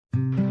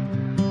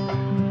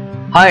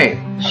Hi,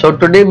 so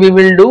today we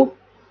will do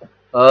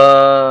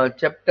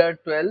chapter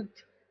 12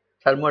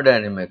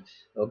 Thermodynamics.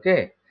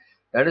 Okay,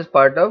 that is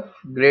part of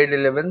grade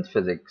 11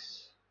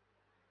 physics,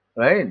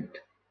 right?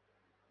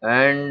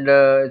 And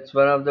it's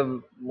one of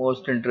the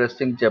most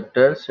interesting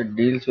chapters. It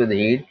deals with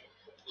heat.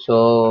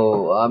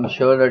 So I'm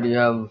sure that you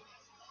have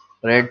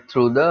read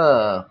through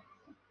the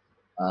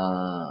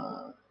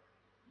uh,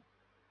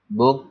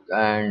 book,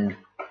 and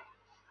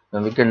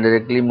now we can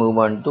directly move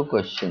on to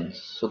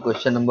questions. So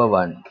question number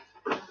one.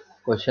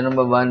 Question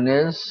number one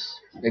is: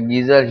 a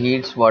geyser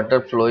heats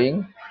water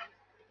flowing.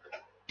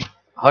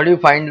 How do you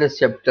find this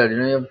chapter?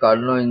 You have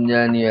Carnot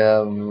engine,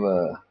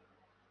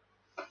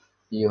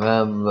 you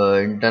have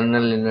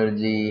internal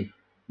energy,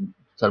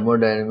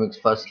 thermodynamics,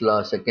 first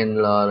law, second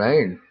law,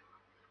 right?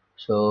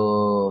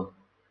 So,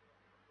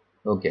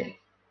 okay.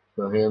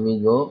 So here we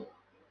go,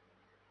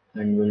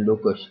 and we'll do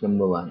question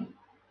number one.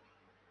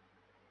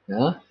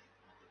 Yeah.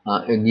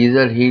 A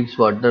geyser heats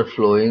water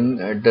flowing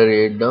at a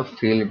rate of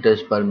 3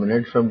 liters per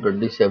minute from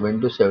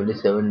 27 to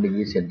 77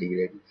 degrees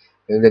centigrade.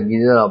 If the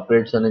geyser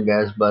operates on a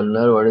gas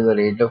burner, what is the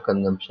rate of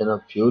consumption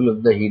of fuel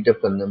if the heat of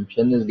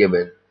consumption is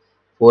given?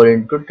 4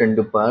 into 10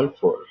 to the power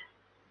 4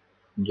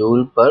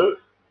 joule per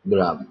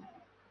gram.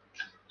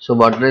 So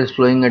water is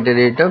flowing at a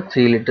rate of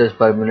 3 liters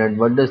per minute.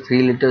 What does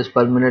 3 liters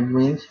per minute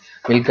means?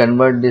 We'll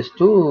convert this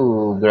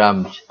to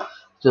grams.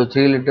 So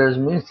 3 liters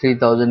means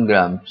 3000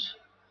 grams.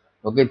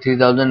 Okay,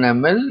 3000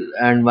 ml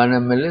and 1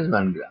 ml is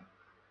 1 gram.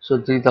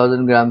 So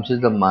 3000 grams is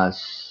the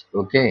mass.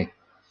 Okay.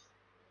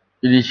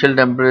 Initial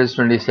temperature is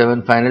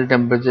 27, final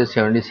temperature is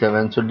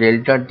 77. So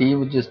delta T,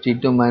 which is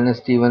T2 minus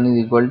T1,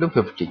 is equal to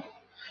 50.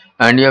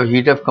 And you have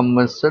heat of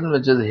combustion,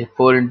 which is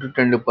 4 into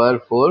 10 to the power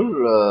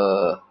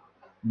 4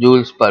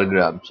 joules per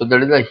gram. So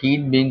that is the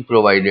heat being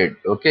provided.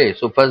 Okay,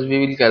 so first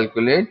we will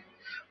calculate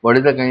what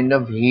is the kind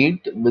of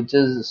heat which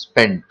is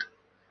spent.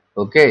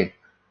 Okay,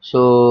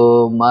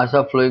 so mass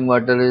of flowing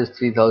water is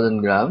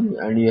 3000 grams,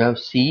 and you have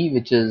C,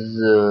 which is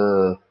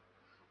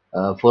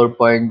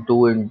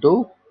 4.2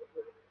 into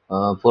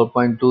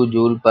 4.2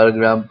 joule per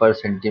gram per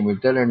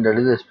centimeter, and that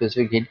is the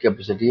specific heat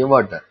capacity of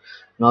water.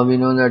 Now we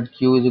know that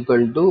Q is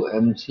equal to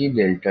mc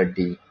delta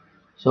T.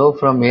 So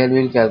from here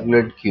we will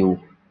calculate Q,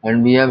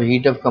 and we have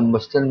heat of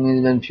combustion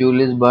means when fuel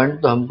is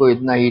burnt तो हमको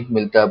इतना heat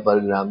मिलता है per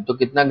gram. तो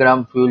कितना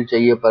ग्राम fuel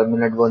चाहिए per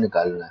minute वो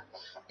निकालना है.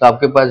 तो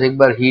आपके पास एक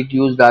बार heat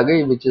used आ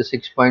गई, which is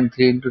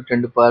 6.3 into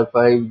 10 to the power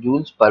 5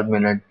 joules per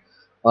minute,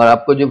 और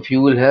आपको जो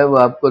fuel है वो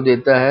आपको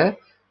देता है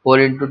 4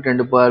 into 10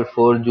 to the power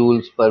 4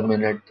 joules per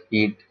minute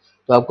heat.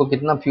 तो आपको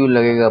कितना फ्यूल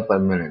लगेगा पर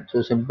minute?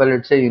 So simple,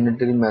 it's a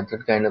unitary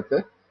method kind of A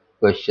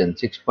question.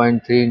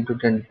 6.3 into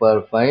 10 to the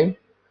power 5,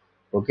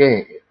 okay,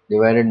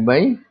 divided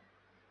by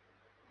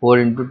 4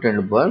 into 10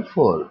 to the power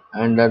 4,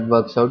 and that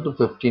works out to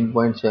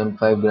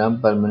 15.75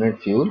 gram per minute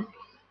fuel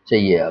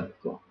चाहिए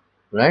आपको,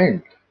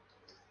 right?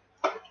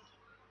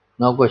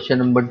 Now question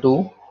number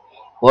 2.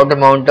 What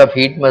amount of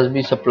heat must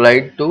be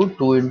supplied to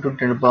 2 into 10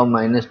 to the power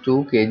minus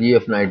 2 kg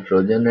of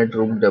nitrogen at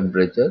room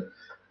temperature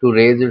to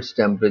raise its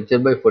temperature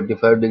by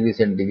 45 degrees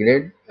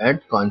centigrade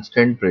at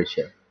constant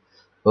pressure?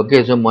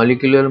 Okay, so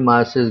molecular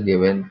mass is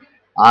given,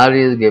 R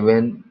is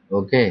given,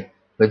 okay,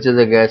 which is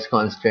a gas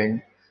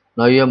constant.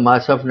 Now your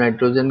mass of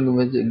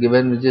nitrogen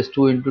given, which is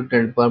 2 into 10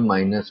 to the power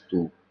minus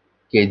 2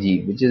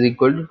 kg, which is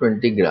equal to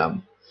 20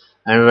 gram,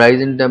 and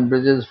rise in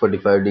temperature is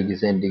 45 degrees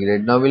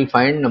centigrade. Now we'll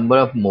find number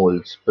of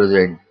moles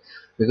present,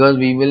 because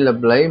we will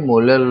apply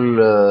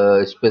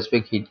molar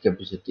specific heat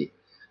capacity.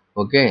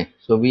 Okay,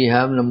 so we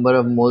have number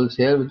of moles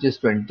here, which is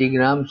 20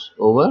 grams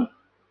over,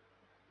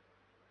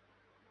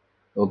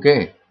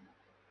 okay,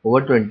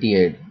 over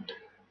 28,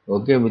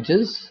 okay, which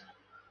is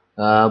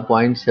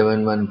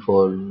 0.714.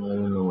 I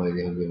don't know why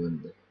they have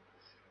given that.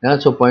 Yeah,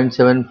 so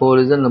 0.74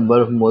 is the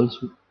number of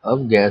moles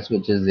of gas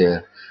which is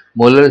there.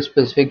 Molar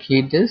specific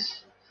heat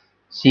is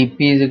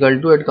Cp is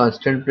equal to, at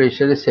constant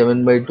pressure, is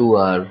 7 by 2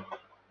 R.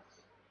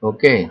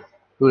 Okay,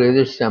 to raise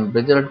its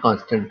temperature at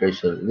constant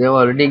pressure. They have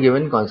already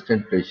given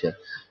constant pressure.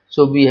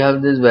 So we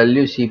have this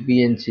value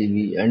Cp and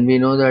Cv, and we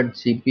know that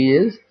Cp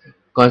is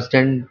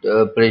constant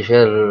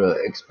pressure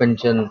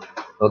expansion,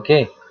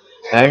 okay,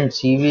 and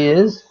Cv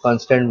is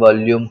constant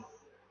volume.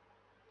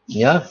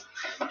 Yeah,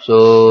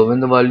 so when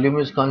the volume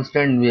is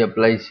constant we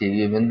apply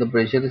Cv, when the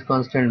pressure is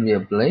constant we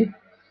apply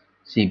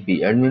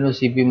Cp, and we know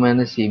Cp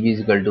minus Cv is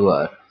equal to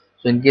R.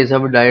 So in case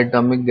of a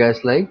diatomic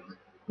gas like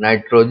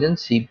nitrogen,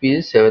 Cp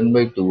is 7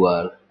 by 2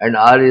 R and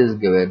R is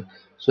given.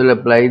 So we'll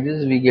apply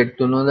this, we get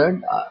to know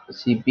that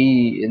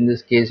Cp in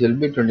this case will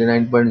be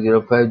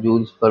 29.05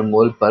 joules per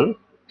mole per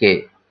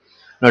K.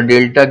 Now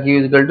delta Q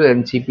is equal to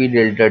mCp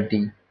delta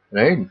T,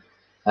 right?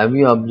 Have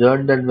you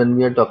observed that when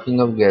we are talking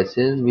of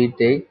gases, we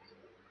take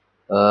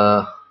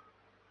uh,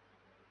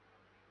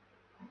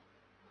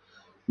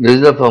 this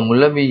is the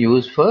formula we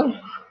use for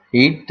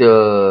heat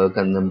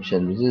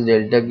consumption, which is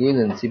delta Q is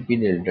NCP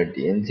delta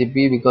T.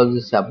 NCP because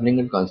it's happening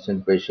at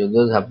constant pressure. If it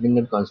was happening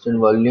at constant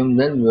volume,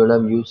 then we would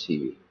have used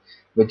Cv,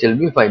 which will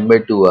be 5 by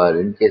 2 R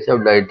in case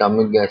of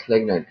diatomic gas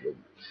like nitrogen.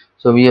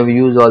 So we have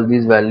used all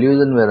these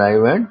values and we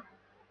arrive at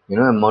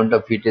amount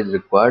of heat is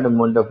required,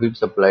 amount of heat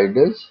supplied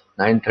is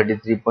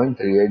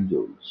 933.38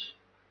 joules.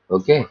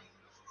 Okay.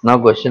 Now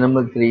question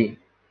number 3.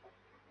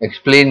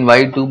 Explain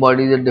why two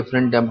bodies at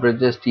different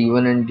temperatures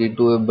T1 and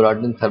T2 if brought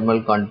in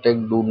thermal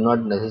contact do not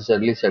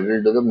necessarily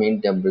settle to the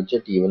mean temperature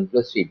T1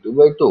 plus T2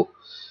 by 2.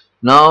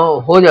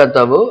 Now हो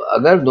जाता वो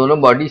अगर दोनों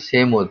body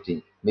same होती,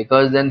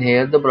 because then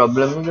here the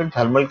problem is that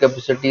thermal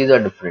capacities are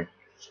different.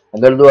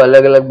 अगर दो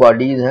अलग अलग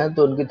बॉडीज हैं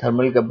तो उनकी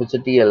थर्मल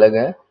कैपेसिटी अलग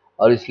है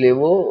और इसलिए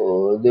वो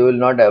they will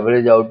not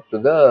average out to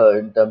the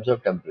in terms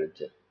of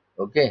temperature.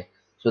 Okay,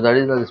 so that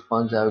is the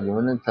response I have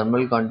given. In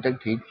thermal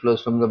contact, heat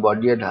flows from the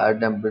body at higher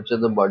temperature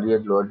to the body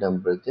at lower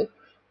temperature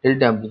till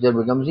temperature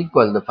becomes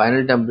equal. The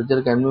final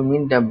temperature can be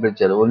mean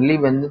temperature only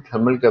when the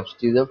thermal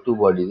capacities of two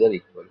bodies are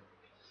equal.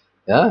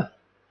 Yeah.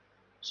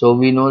 So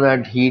we know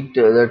that heat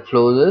that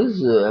flows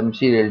is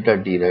mc delta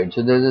T, right?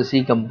 So there is a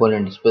C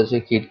component,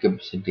 specific heat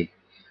capacity.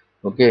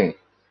 Okay.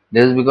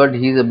 This is because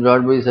heat is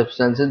absorbed by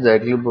substances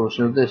directly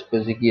proportional to the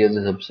specific heat of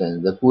the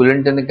substance. The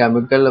coolant in a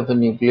chemical of a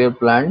nuclear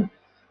plant,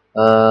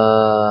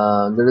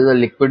 there is a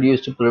liquid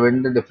used to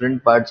prevent the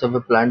different parts of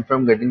a plant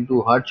from getting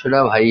too hot, should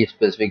have high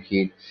specific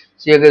heat.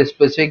 See, अगर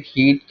specific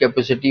heat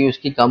capacity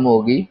उसकी कम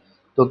होगी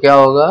तो क्या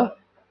होगा?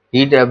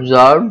 Heat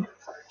absorbed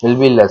will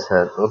be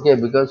lesser. Okay,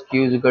 because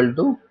Q is equal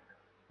to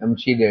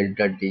mc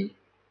delta T.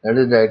 That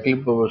is directly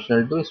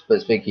proportional to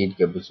specific heat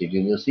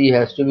capacity. So C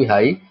has to be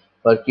high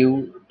for Q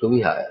to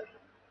be higher.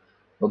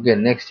 Okay,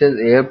 next is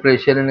air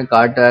pressure in a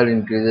car tire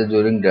increases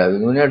during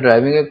driving. When you are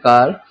driving a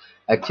car,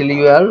 actually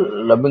you are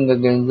rubbing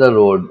against the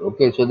road.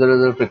 Okay, so there are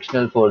the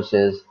frictional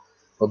forces,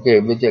 okay,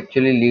 which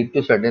actually lead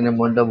to certain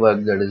amount of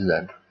work that is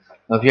done.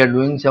 Now, if you are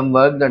doing some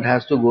work that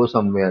has to go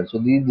somewhere, so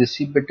these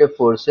dissipative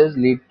forces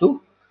lead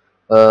to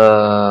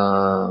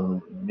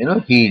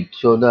heat.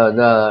 So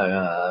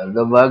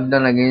the work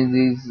done against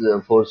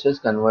these forces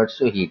converts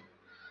to heat,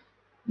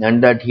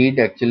 and that heat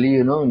actually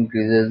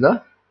increases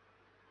the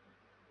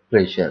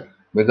pressure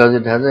because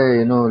it has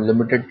a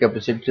limited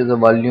capacity. The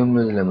volume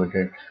is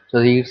limited, so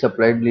the heat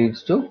supplied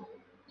leads to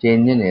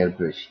change in air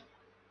pressure.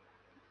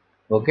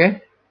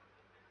 Okay,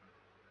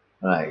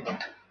 right.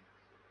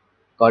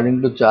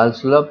 According to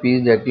Charles law, P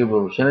is directly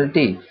proportional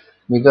T,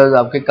 because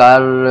आपके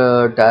car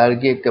tyre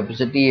की एक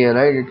capacity है,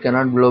 right? It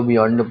cannot blow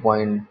beyond the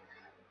point.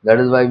 That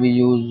is why we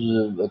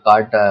use a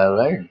car tire,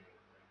 right?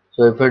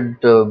 So if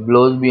it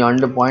blows beyond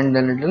the point,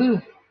 then it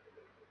will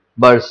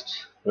burst,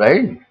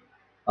 right?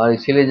 और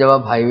इसीलिए जब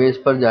आप highways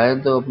पर जाए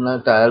तो अपना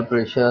टायर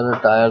प्रेशर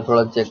टायर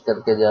थोड़ा check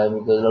करके जाए,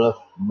 because a lot of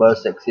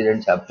burst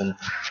accidents happen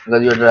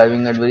because you are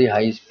driving at very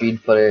high speed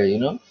for a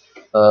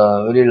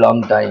very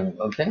long time.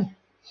 Okay.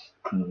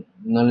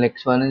 Now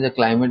next one is the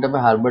climate of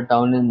a harbor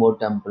town is more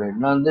temperate.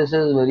 Now this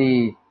is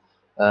very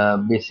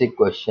basic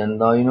question.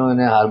 Now in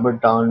a harbor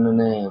town,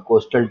 in a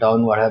coastal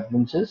town, what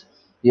happens is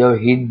you have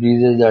heat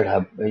breezes that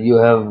happen. You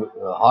have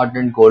hot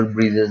and cold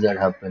breezes that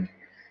happen,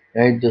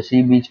 right? तो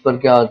sea beach पर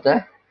क्या होता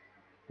है?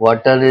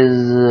 Water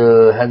is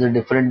has a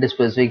different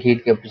specific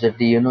heat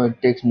capacity.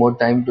 It takes more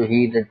time to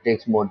heat. It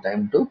takes more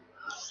time to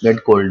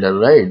get colder,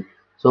 right?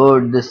 So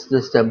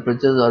this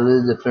temperature is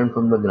always different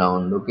from the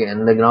ground. Okay,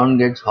 and the ground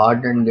gets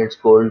hot and gets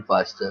cold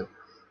faster.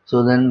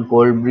 So then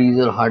cold breeze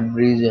or hot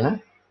breeze जो है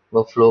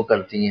वो flow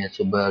करती हैं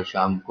सुबह और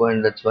शाम को,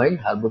 and that's why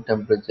harbor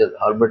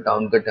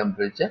town का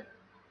temperature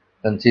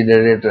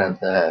considerate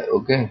रहता है.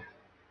 Okay.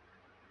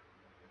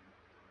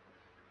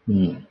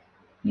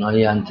 Now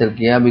he answer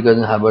किया because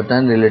in harbor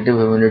town relative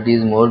humidity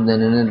is more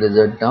than in a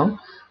desert town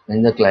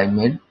and the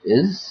climate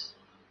is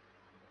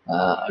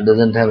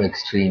doesn't have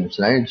extremes,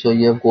 right? So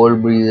you have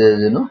cold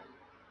breezes,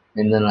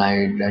 in the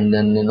night, and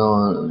then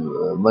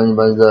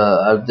once the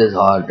earth is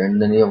hot,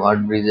 and then you have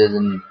hot breezes,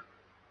 and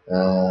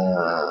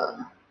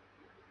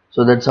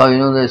so that's how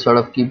they sort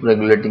of keep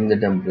regulating the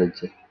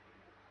temperature,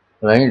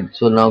 right?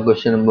 So now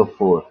question number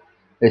 4.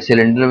 A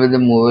cylinder with a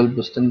movable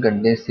piston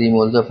contains 3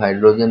 moles of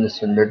hydrogen at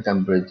standard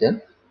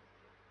temperature.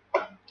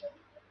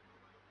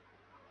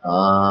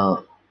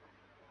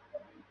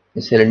 A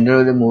cylinder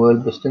with a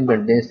movable piston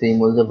contains 3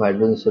 moles of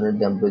hydrogen at standard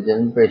temperature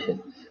and pressure.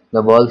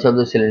 The walls of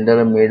the cylinder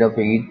are made of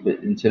a heat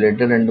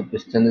insulator and the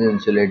piston is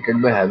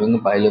insulated by having a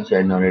pile of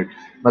sand on it.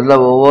 मतलब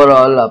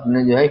overall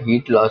आपने जो है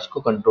heat loss को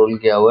control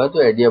किया हुआ है,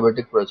 तो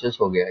adiabatic process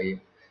हो गया ये.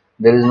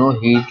 There is no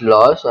heat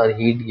loss or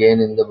heat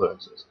gain in the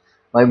process.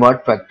 By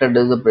what factor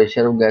does the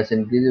pressure of gas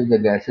increase if the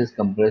gas is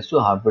compressed to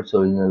half its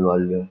original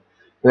volume?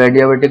 तो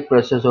adiabatic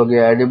process हो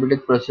गया.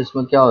 Adiabatic process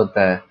में क्या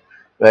होता है?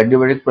 तो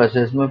adiabatic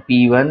process में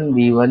P1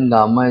 V1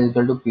 gamma is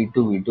equal to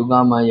P2 V2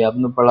 gamma, ये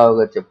आपने पढ़ा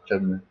होगा चैप्टर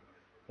में,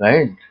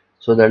 right?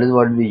 So that is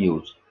what we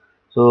use.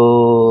 So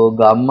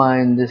gamma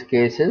in this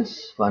case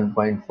is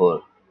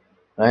 1.4,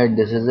 right?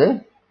 This is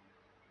a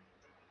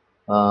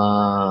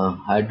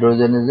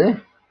hydrogen is a,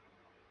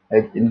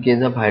 in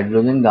case of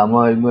hydrogen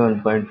gamma will be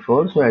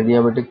 1.4. So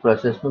adiabatic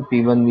process में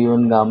P1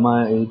 V1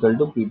 gamma is equal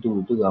to P2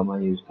 V2 gamma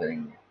use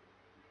करेंगे,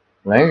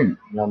 right?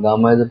 Now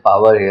gamma is a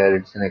power here,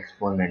 it's an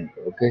exponent.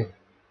 Okay.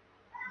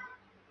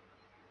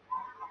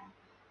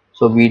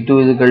 So V2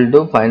 is equal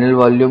to final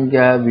volume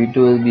क्या है? V2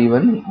 is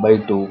V1 by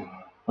 2.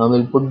 Now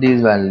we'll put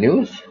these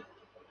values.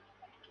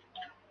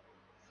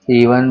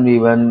 P1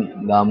 V1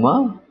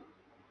 gamma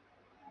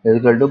is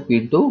equal to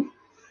P2.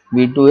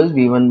 V2 is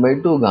V1 by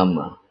 2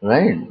 gamma,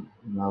 right?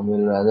 Now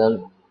we'll rather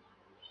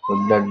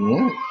put that in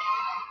a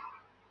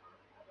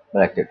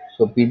bracket.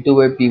 So P2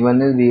 by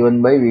P1 is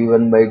V1 by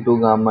V1 by 2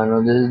 gamma.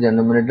 Now this is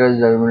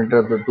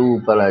denominator तो 2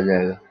 ऊपर आ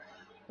जाएगा,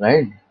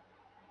 right?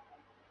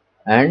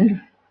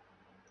 And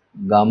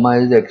gamma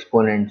is the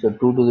exponent. So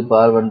 2 to the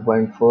power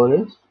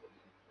 1.4 is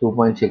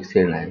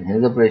 2.639.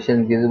 Hence the pressure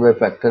increases by a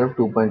factor of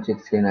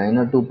 2.639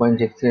 or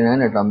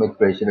 2.639 atomic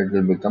pressure it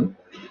will become,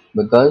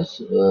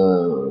 because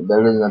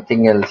there is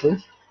nothing else.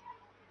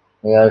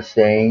 We are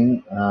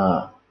saying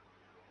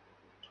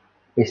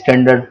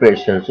standard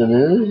pressure. So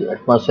this is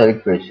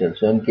atmospheric pressure.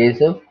 So in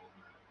case of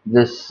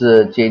this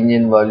change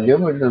in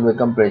volume, it will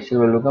become pressure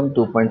will become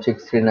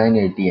 2.639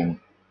 atm.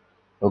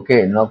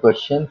 Okay. Now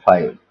question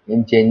 5.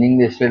 In changing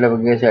the state of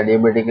a gas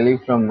adiabatically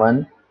from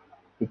one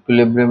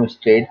equilibrium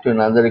state to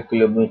another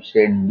equilibrium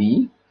state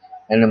B,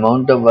 an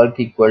amount of work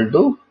equal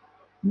to,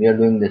 we are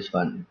doing this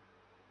one.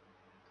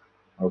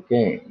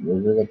 Okay, this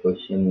is the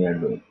question we are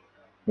doing.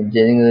 In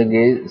changing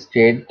the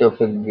state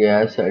of a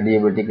gas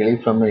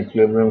adiabatically from an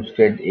equilibrium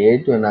state A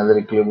to another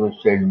equilibrium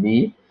state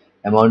B,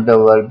 amount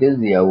of work is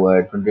दिया हुआ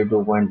है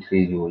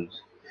 22.3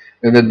 joules.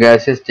 If the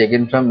gas is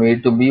taken from A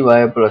to B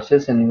via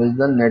process in which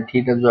the net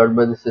heat absorbed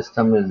by the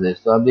system is this.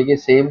 तो आप देखिए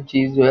same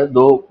चीज जो है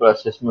दो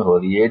प्रोसेस में हो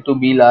रही है, A to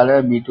B ला रहा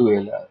है, B to A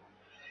ला रहा है.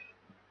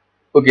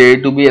 Okay, A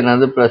to B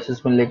another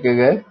process में लेके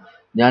गए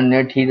जहाँ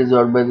net heat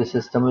absorbed by the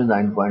system is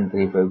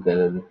 9.35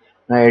 calorie.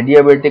 ना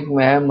एडियाबेटिक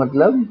में है,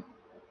 मतलब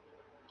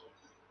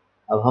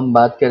अब हम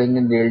बात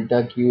करेंगे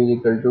delta Q is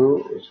equal to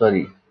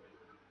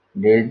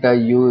delta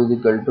U is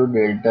equal to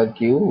delta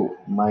Q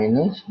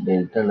minus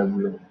delta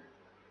W,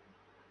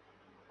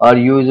 और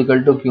U is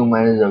equal to Q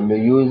minus W.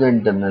 U is the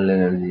internal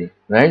energy,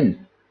 right?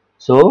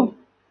 So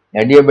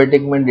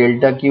adiabatic में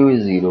delta Q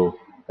is 0,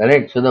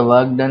 correct? So the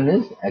work done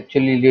is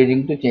actually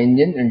leading to change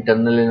in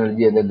internal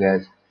energy of the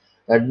gas.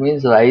 That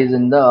means rise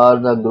in the or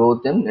the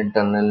growth in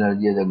internal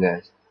energy of the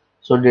gas.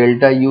 So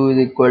delta U is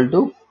equal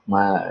to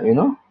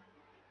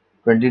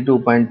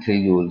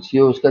 22.3 joules.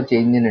 ये उसका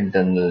change in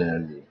internal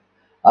energy.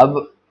 अब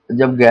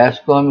जब gas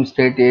को हम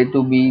state A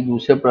to be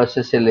दूसरे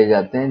process से ले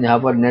जाते हैं जहां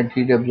पर net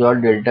heat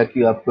absorb delta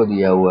Q आपको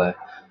दिया हुआ है,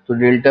 तो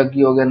डेल्टा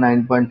क्यू हो गया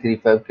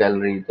 9.35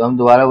 कैलोरी. तो हम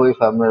दोबारा वही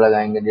फार्मूला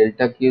लगाएंगे,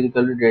 delta Q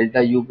equal to delta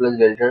U plus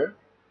delta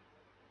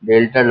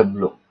delta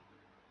W,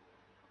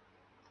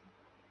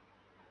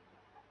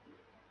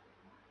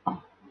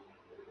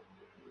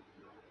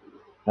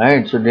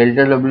 right. So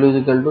delta W is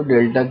equal to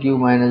delta Q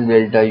minus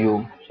delta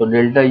U. So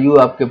delta U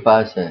आपके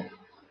पास है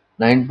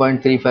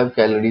 9.35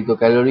 कैलोरी, तो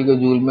कैलोरी को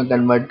जूल में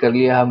कन्वर्ट कर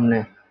लिया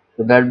हमने,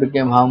 तो दैट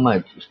बिकेम हाउ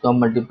मच. इसको हम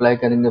मल्टीप्लाई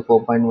करेंगे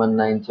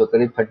 4.19, सो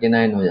करीब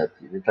 39 हो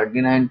जाती है.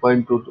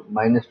 39.2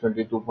 माइनस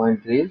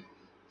 22.3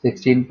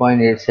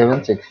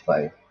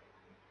 16.8765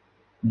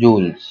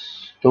 जूल्स.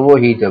 तो वो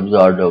हीट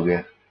एब्जॉर्ब हो गया,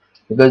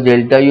 बिकॉज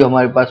डेल्टा यू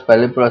हमारे पास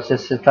पहले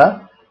प्रोसेस से था,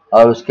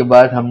 और उसके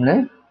बाद हमने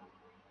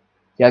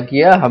क्या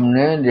किया,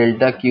 हमने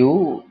डेल्टा क्यू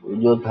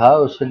जो था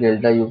उससे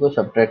डेल्टा यू को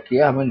सब्ट्रैक्ट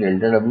किया, हमें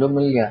डेल्टा डब्ल्यू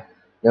मिल गया.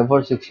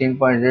 Therefore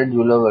 16.8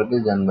 joule of work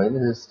is done by the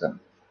system.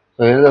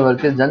 So here the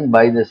work is done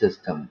by the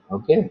system.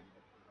 Okay.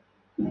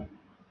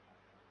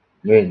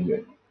 Great.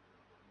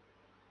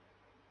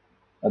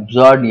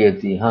 Absorbed ये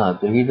थी, हाँ,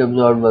 तो heat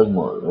absorbed was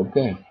more.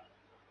 Okay.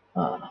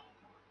 हाँ.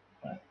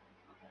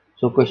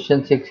 So question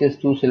 6 is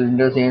two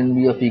cylinders A and B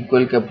of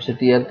equal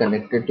capacity are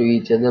connected to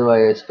each other by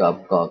a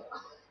stopcock.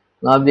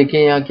 Now आप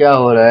देखिए यहाँ क्या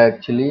हो रहा है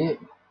एक्चुअली.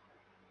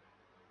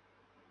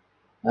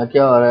 यहाँ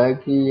क्या हो रहा है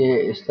कि ये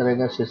इस तरह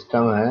का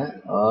सिस्टम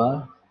है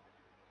और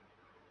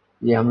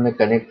ये हमने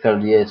कनेक्ट कर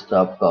दिया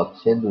स्टॉपकॉक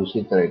से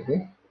दूसरी तरह के.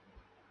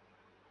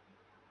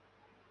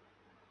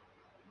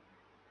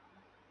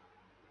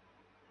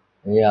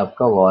 ये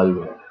आपका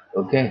वाल्व है.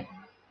 Okay.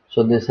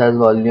 So this has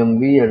volume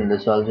B and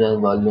this also has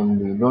volume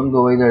B. Don't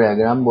go by the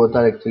diagram, both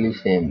are actually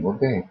same.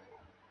 Okay.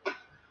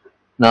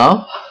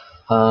 Now,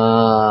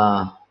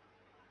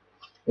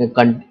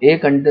 A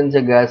contains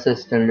a gas at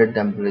standard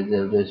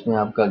temperature, तो इसमें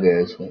आपका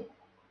gas है,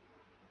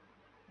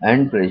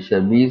 and pressure.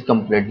 B is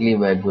completely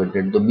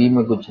evacuated, तो B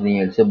में कुछ नहीं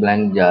है, it's a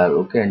blank jar.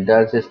 Okay.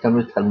 Entire system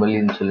is thermally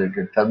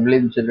insulated. Thermally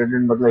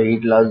insulated मतलब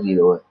heat loss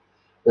 0 है.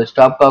 तो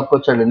स्टॉप कॉक को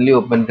सडनली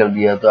ओपन कर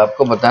दिया, तो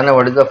आपको बताना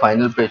what is the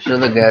final pressure of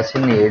the gas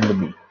in A and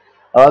B.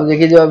 अब आप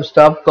देखिए, जब आप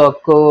स्टॉप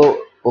कॉक को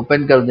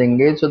ओपन कर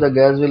देंगे, so the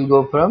gas will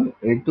go from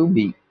A to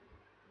be,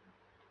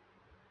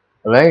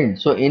 right.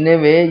 So in A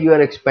way you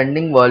are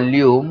expanding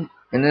volume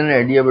in an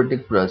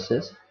adiabatic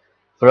process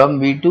from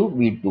B to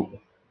be.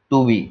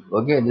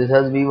 Okay. This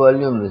has B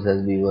volume, this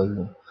has B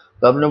volume,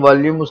 तो आपने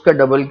volume उसका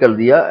double कर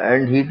दिया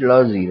and heat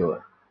loss 0 है,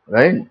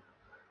 right.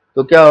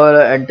 तो क्या हो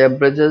रहा है, and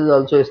temperature is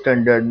also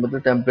standard,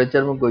 मतलब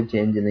टेम्परेचर में कोई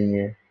चेंज नहीं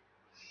है,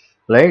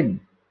 right.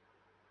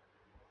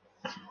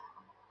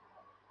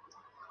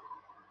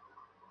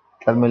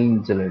 Thermally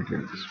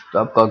insulated.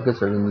 Stopcock is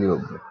suddenly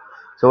open.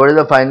 So what is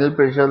the final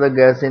pressure of the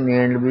gas in A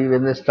and B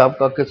when the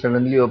stopcock is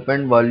suddenly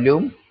opened?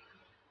 Volume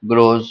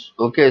grows.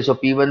 Okay, so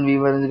P1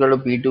 V1 is equal to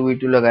P2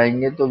 V2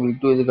 लगाएंगे तो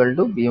V2 is equal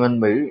to P1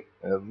 by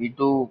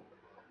V2.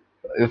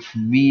 If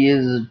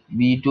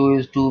V2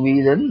 is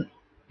 2V, then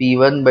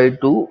P1 by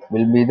 2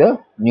 will be the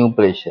new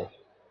pressure.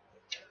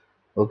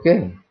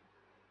 Okay,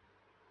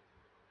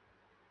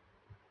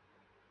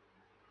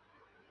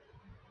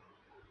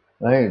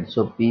 right.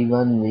 So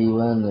P1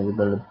 V1 is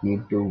equal to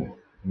P2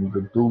 into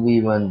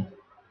 2V1.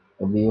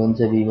 V1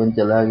 से V1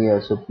 चला गया,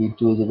 so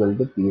P2 is equal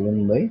to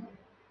P1 by.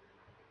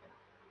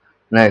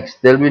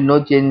 Next, there will be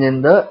no change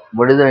in the,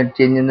 what is the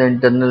change in the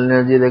internal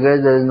energy of the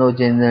gas? There is no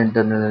change in the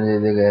internal energy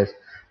of the gas.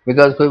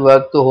 Because कोई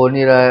work तो हो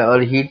नहीं रहा है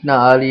और heat ना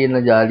आ रही है ना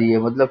जा रही है,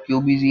 मतलब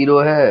Q भी जीरो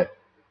है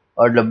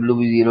और W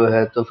भी जीरो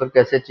है, तो फिर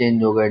कैसे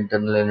चेंज होगा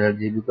internal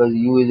energy? Because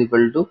U is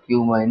equal to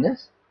Q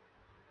minus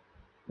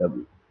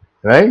W,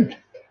 right?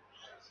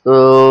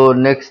 तो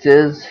next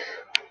is,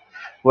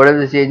 what is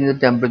the change in the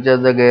temperature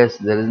of the gas?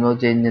 There is no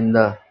change in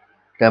the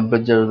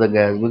temperature of the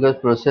gas because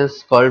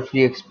process called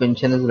free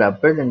expansion is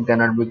rapid and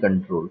cannot be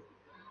controlled.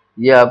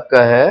 ये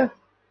आपका है,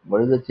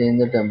 what is the change in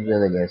the temperature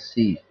of the gas?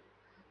 C.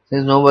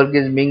 Since no work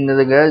is being done in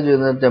the gas,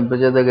 the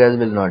temperature of the gas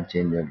will not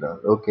change at all.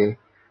 Okay.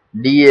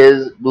 D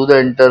is, do the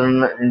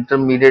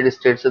intermediate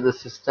states of the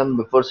system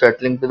before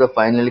settling to the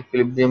final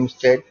equilibrium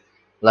state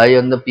lie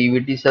on the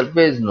PVT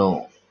surface?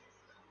 No.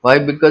 Why?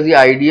 Because the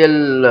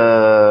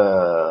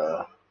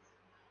ideal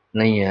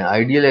नहीं है,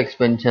 ideal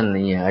expansion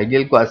नहीं है,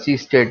 ideal quasi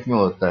state में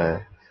होता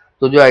है।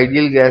 तो जो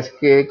ideal gas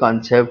के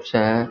कॉन्सेप्ट्स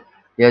हैं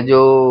या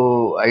जो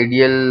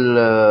आइडियल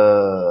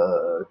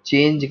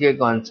चेंज के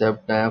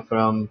कॉन्सेप्ट हैं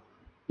from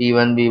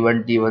P1 V1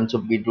 T1 so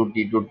P2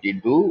 T2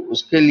 T2,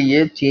 उसके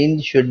लिए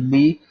change should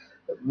be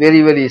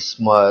very very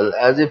small,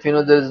 as if you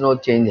know there is no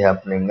change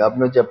happening.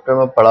 आपने चैप्टर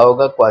में पढ़ा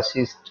होगा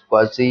quasi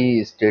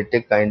quasi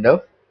static kind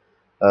of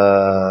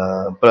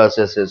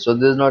processes. So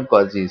this is not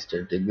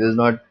quasi-static. This is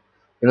not,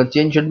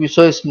 change should be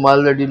so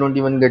small that you don't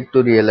even get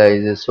to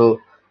realize it. So,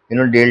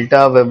 delta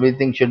of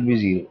everything should be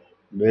zero.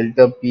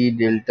 Delta P,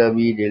 delta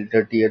V,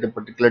 delta T at a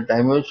particular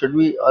time should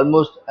be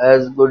almost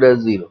as good as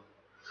zero.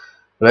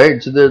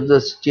 Right? So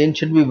the change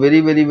should be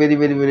very, very, very,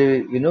 very,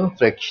 very,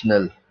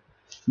 fractional.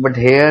 But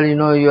here,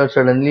 you are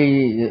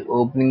suddenly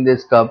opening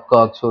this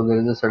cock, so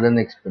there is a sudden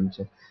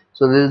expansion.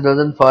 So this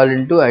doesn't fall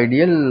into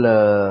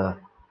ideal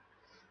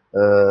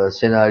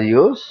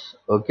scenarios.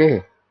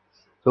 Okay,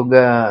 so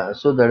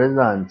that is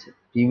the answer.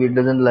 PV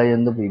doesn't lie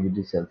on the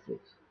PVT surface.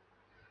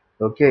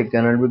 Okay,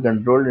 cannot be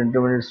controlled.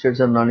 Intermediate states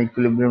or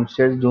non-equilibrium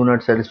states do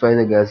not satisfy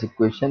the gas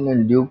equation.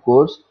 In due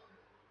course,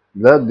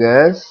 the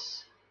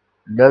gas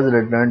does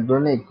return to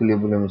an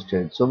equilibrium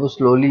state. So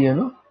slowly,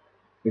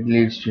 it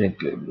leads to an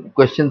equilibrium.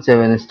 Question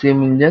 7.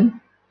 Steam engine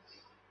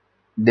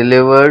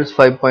delivers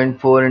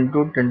 5.4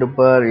 into 10 to the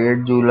power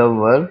 8 joule of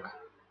work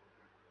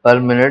per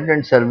minute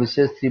and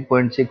services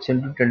 3.6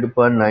 into 10 to the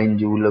power 9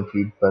 joule of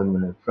heat per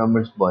minute from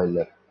its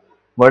boiler.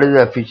 What is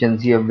the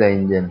efficiency of the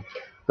engine?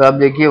 तो आप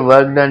देखिए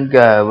work done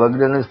क्या है, work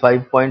done is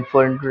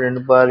 5.4 into 10 to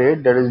the power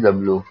 8, that is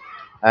W,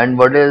 and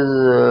what is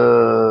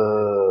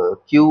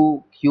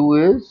Q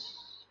is,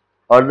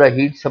 or the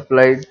heat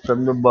supplied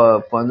from the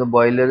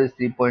boiler is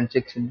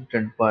 3.6 into 10 to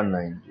the power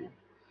 9 joule.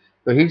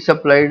 So heat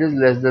supplied is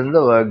less than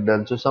the work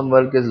done, so some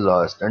work is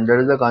lost, and that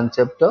is the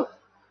concept of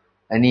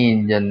any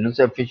engine. Its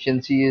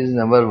efficiency is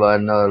never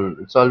 1, or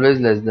it's always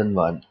less than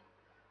 1.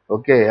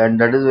 Okay, and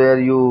that is where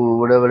you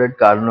would have read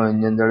Carnot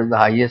engine, that is the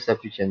highest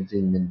efficiency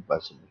engine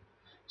possible.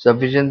 So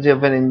efficiency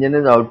of an engine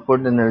is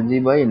output energy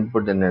by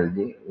input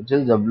energy, which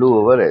is W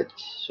over H.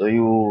 So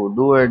you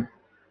do it,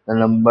 the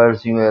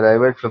numbers, you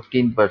arrive at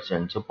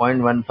 15%. So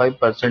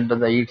 0.15% of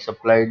the heat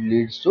supplied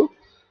leads to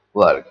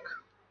work.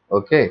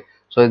 Okay,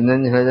 so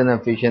then it has an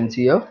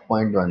efficiency of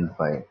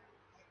 0.15.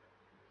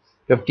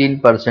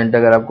 15%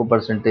 अगर आपको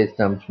percentage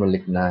terms में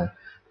लिखना है,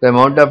 तो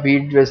amount of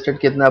heat wasted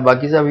कितना,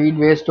 बाकी सब heat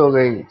waste हो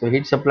गई, तो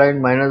heat supplied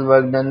minus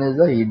work done is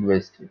the heat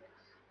wasted,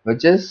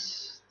 which is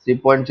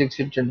 3.6 into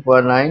 10 to the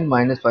power 9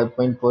 minus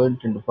 5.4 into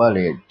 10 to the power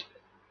 8,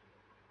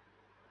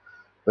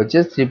 which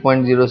is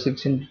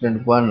 3.06 into 10 to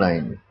the power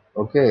 9,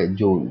 okay,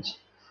 joules.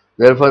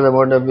 Therefore the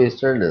amount of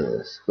wasted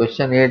is.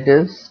 Question 8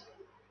 is,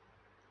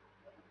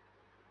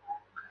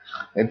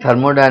 a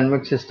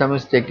thermodynamic system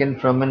is taken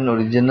from an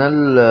original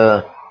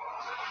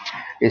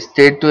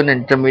state to an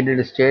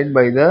intermediate state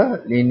by the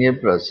linear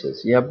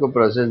process. ये आपको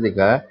process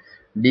दिखा है,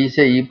 D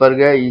से E पर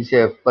गया, E से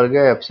F पर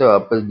गया, F से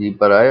वापस D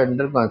पर आया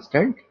अंडर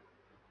कांस्टेंट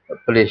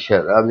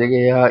प्रेशर। आप देखिए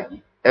यहाँ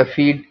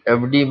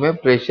FD में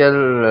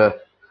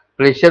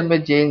प्रेशर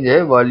में चेंज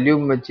है,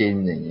 वॉल्यूम में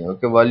चेंज नहीं है।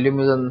 Okay,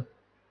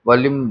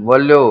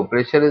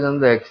 pressure is on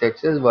the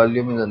x-axis,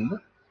 volume is on the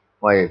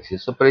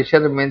y-axis. So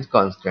pressure remains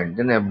constant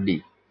in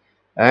FD,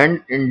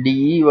 and in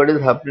DE what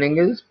is happening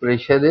is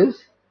pressure is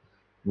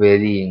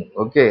varying,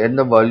 okay, and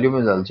the volume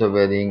is also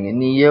varying.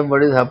 In EM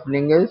what is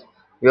happening is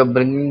you are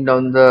bringing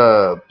down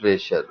the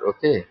pressure,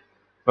 okay,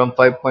 from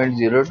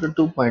 5.0 to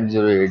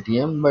 2.0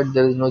 atm, but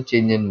there is no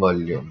change in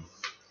volume,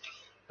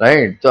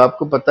 right? तो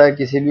आपको पता है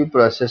किसी भी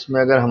process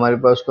में अगर हमारे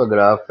पास उसका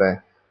ग्राफ है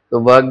तो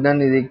work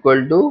done is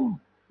equal to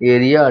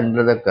area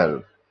under the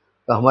curve,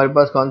 तो हमारे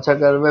पास कौन सा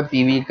कर्व है,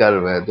 पीवी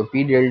कर्व है, तो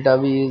P delta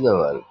we is the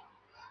work,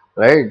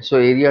 right? So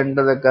area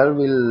under the curve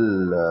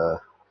will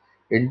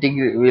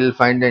integrate. We'll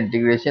find the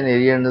integration.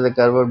 Area under the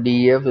curve of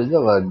DEF is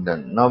the work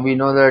done. Now we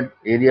know that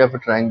area of a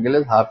triangle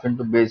is half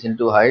into base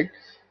into height.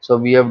 So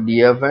we have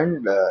DF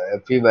and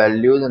FE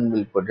values, and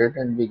we'll put it,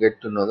 and we get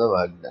to know the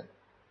work done.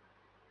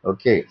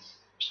 Okay.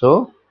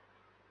 So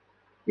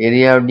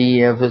area of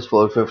DEF is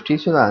 450.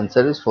 So the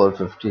answer is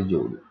 450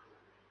 joule.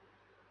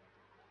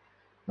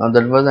 Now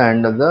that was the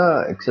end of the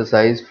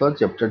exercise for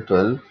chapter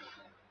 12.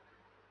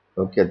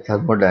 Okay,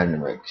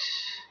 thermodynamics.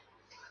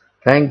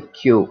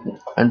 Thank you,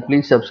 and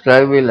please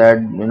subscribe. We'll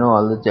add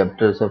all the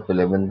chapters of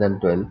 11th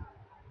and 12th.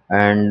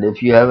 And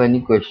if you have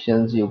any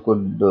questions, you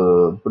could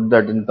put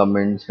that in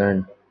comments,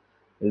 and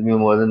we'll be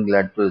more than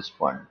glad to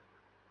respond.